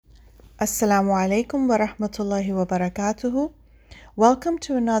Assalamu alaikum wa rahmatullahi wa barakatuhu. Welcome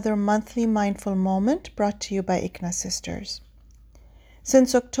to another monthly mindful moment brought to you by ICNA Sisters.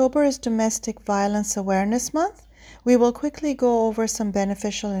 Since October is Domestic Violence Awareness Month, we will quickly go over some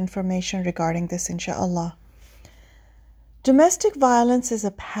beneficial information regarding this, inshallah. Domestic violence is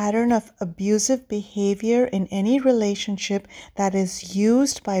a pattern of abusive behavior in any relationship that is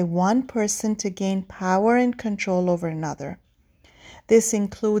used by one person to gain power and control over another. This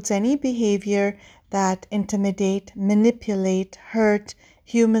includes any behavior that intimidate, manipulate, hurt,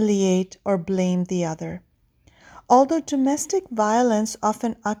 humiliate, or blame the other. Although domestic violence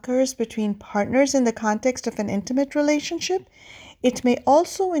often occurs between partners in the context of an intimate relationship, it may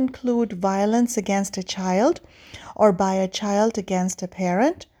also include violence against a child or by a child against a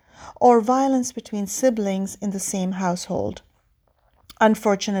parent, or violence between siblings in the same household.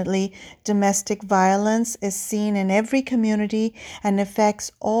 Unfortunately, domestic violence is seen in every community and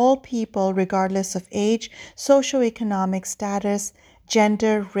affects all people regardless of age, socioeconomic status,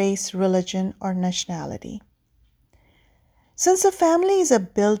 gender, race, religion, or nationality. Since a family is a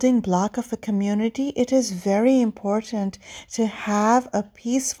building block of a community, it is very important to have a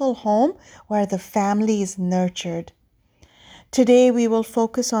peaceful home where the family is nurtured. Today, we will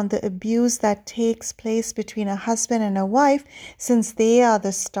focus on the abuse that takes place between a husband and a wife, since they are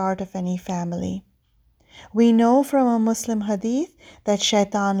the start of any family. We know from a Muslim hadith that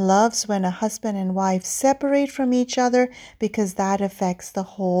shaitan loves when a husband and wife separate from each other because that affects the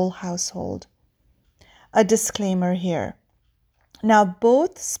whole household. A disclaimer here. Now,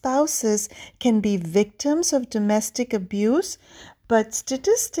 both spouses can be victims of domestic abuse, but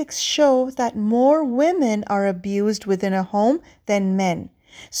statistics show that more women are abused within a home than men,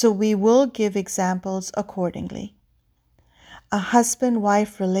 so we will give examples accordingly. A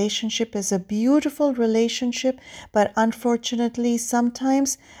husband-wife relationship is a beautiful relationship, but unfortunately,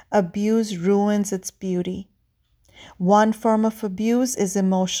 sometimes abuse ruins its beauty. One form of abuse is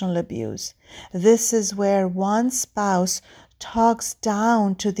emotional abuse. This is where one spouse talks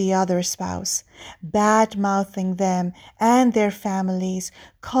down to the other spouse, bad-mouthing them and their families,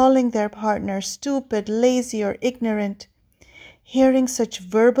 calling their partner stupid, lazy, or ignorant. Hearing such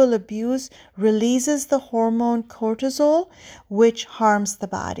verbal abuse releases the hormone cortisol, which harms the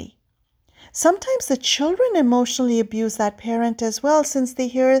body. Sometimes the children emotionally abuse that parent as well, since they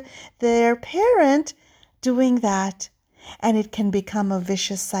hear their parent doing that, and it can become a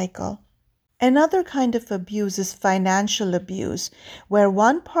vicious cycle. Another kind of abuse is financial abuse, where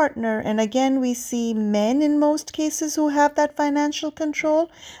one partner, and again we see men in most cases who have that financial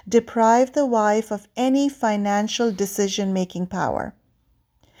control, deprive the wife of any financial decision-making power.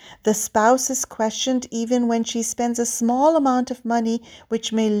 The spouse is questioned even when she spends a small amount of money,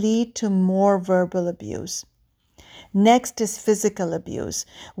 which may lead to more verbal abuse. Next is physical abuse,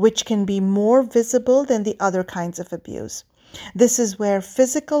 which can be more visible than the other kinds of abuse. This is where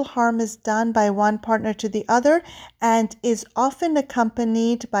physical harm is done by one partner to the other and is often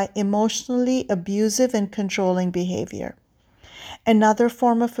accompanied by emotionally abusive and controlling behavior. Another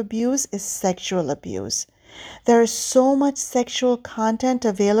form of abuse is sexual abuse. There is so much sexual content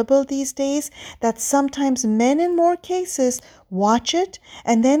available these days that sometimes men, in more cases, watch it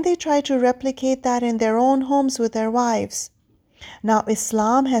and then they try to replicate that in their own homes with their wives. Now,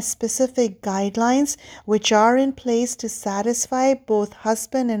 Islam has specific guidelines which are in place to satisfy both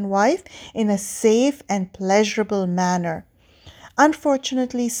husband and wife in a safe and pleasurable manner.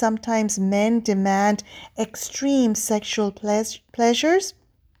 Unfortunately, sometimes men demand extreme sexual pleasures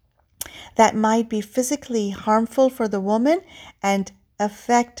that might be physically harmful for the woman and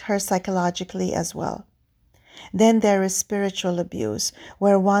affect her psychologically as well. Then there is spiritual abuse,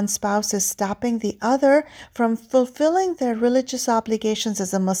 where one spouse is stopping the other from fulfilling their religious obligations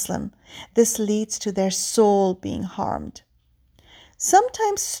as a Muslim. This leads to their soul being harmed.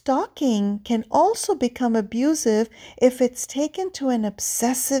 Sometimes stalking can also become abusive if it's taken to an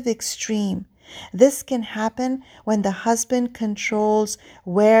obsessive extreme. This can happen when the husband controls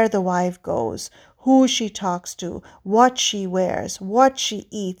where the wife goes, who she talks to, what she wears, what she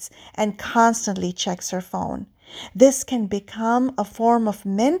eats, and constantly checks her phone. This can become a form of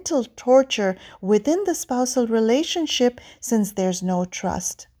mental torture within the spousal relationship since there's no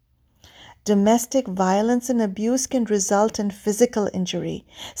trust. Domestic violence and abuse can result in physical injury,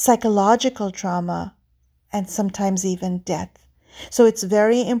 psychological trauma, and sometimes even death. So it's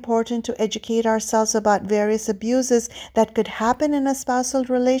very important to educate ourselves about various abuses that could happen in a spousal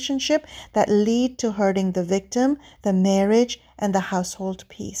relationship that lead to hurting the victim, the marriage, and the household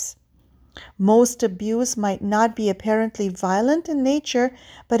peace. Most abuse might not be apparently violent in nature,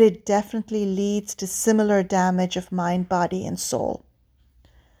 but it definitely leads to similar damage of mind, body, and soul.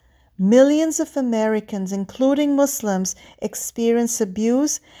 Millions of Americans, including Muslims, experience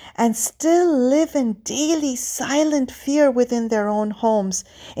abuse and still live in daily silent fear within their own homes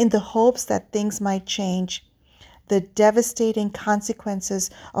in the hopes that things might change. The devastating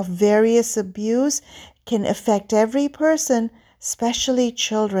consequences of various abuse can affect every person, especially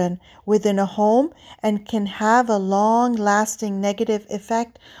children, within a home, and can have a long-lasting negative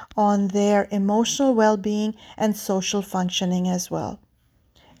effect on their emotional well-being and social functioning as well.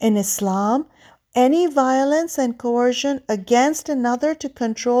 In Islam, any violence and coercion against another to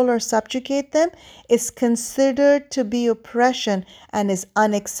control or subjugate them is considered to be oppression and is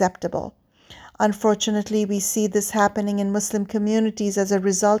unacceptable. Unfortunately, we see this happening in Muslim communities as a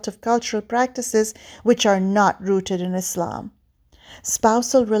result of cultural practices which are not rooted in Islam.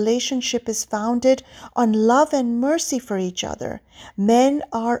 Spousal relationship is founded on love and mercy for each other. Men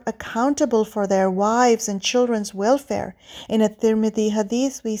are accountable for their wives and children's welfare. In a Tirmidhi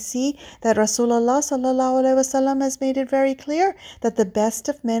hadith, we see that Rasulullah sallallahu alaihi wasallam has made it very clear that the best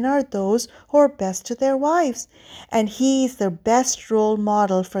of men are those who are best to their wives, and he is the best role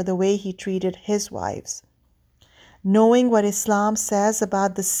model for the way he treated his wives. Knowing what Islam says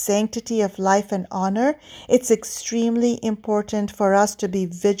about the sanctity of life and honor, it's extremely important for us to be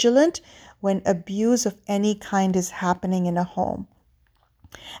vigilant when abuse of any kind is happening in a home.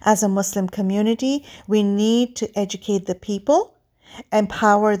 As a Muslim community, we need to educate the people,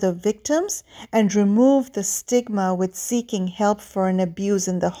 empower the victims, and remove the stigma with seeking help for an abuse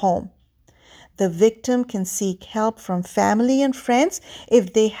in the home. The victim can seek help from family and friends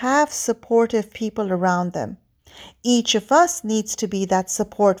if they have supportive people around them. Each of us needs to be that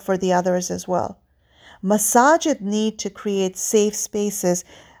support for the others as well. Masajid need to create safe spaces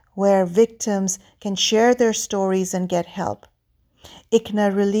where victims can share their stories and get help.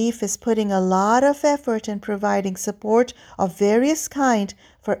 ICNA Relief is putting a lot of effort in providing support of various kind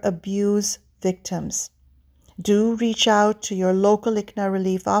for abuse victims. Do reach out to your local ICNA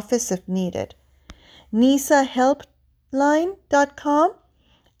Relief office if needed. NISAHelpline.com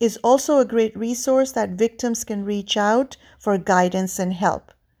is also a great resource that victims can reach out for guidance and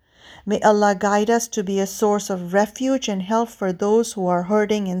help. May Allah guide us to be a source of refuge and help for those who are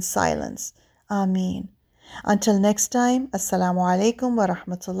hurting in silence. Ameen. Until next time, Assalamu alaikum wa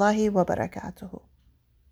rahmatullahi wa barakatuhu.